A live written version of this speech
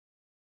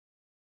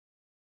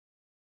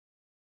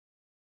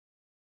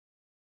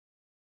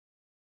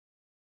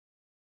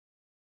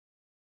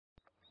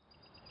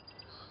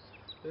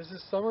This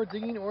is summer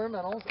digging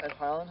ornamentals at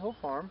Highland Hill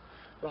Farm.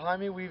 Behind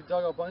me we've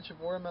dug a bunch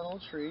of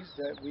ornamental trees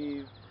that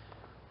we've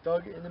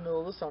dug in the middle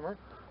of the summer.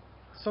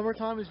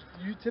 Summertime is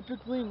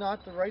typically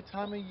not the right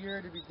time of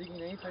year to be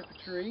digging any type of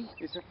tree,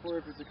 except for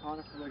if it's a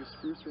conifer like a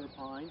spruce or a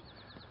pine.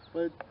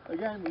 But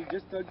again, we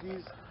just dug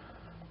these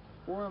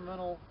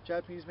ornamental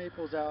Japanese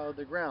maples out of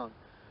the ground.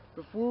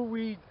 Before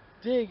we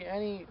dig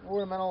any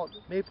ornamental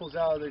maples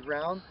out of the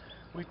ground,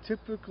 we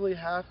typically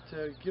have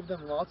to give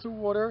them lots of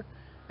water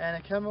and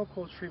a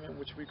chemical treatment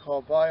which we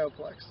call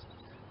Bioplex.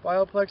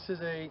 Bioplex is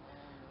a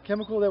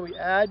chemical that we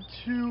add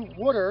to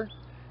water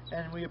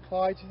and we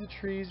apply to the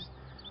trees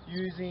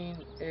using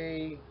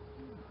a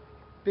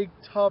big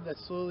tub that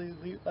slowly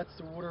lets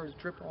the water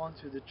drip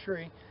onto the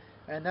tree,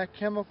 and that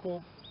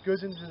chemical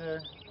goes into the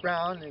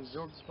ground and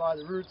absorbs by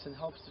the roots and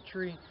helps the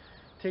tree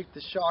take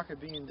the shock of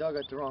being dug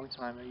at the wrong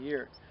time of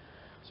year.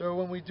 So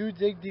when we do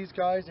dig these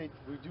guys,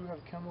 we do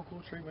have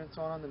chemical treatments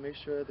on them to make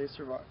sure that they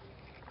survive.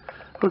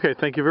 Okay,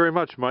 thank you very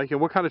much, Mike. And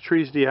what kind of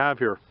trees do you have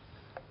here?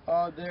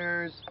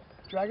 There's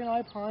dragon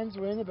eye pines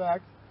way in the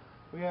back.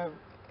 We have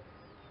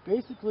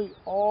basically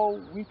all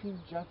weeping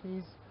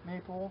Japanese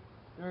maple.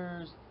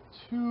 There's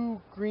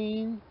 2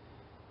 green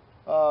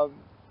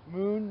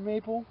moon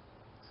maple,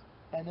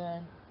 and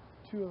then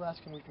 2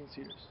 Alaskan weeping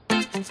cedars.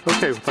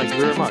 Okay, well, thank you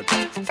very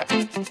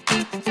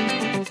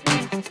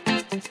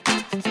much.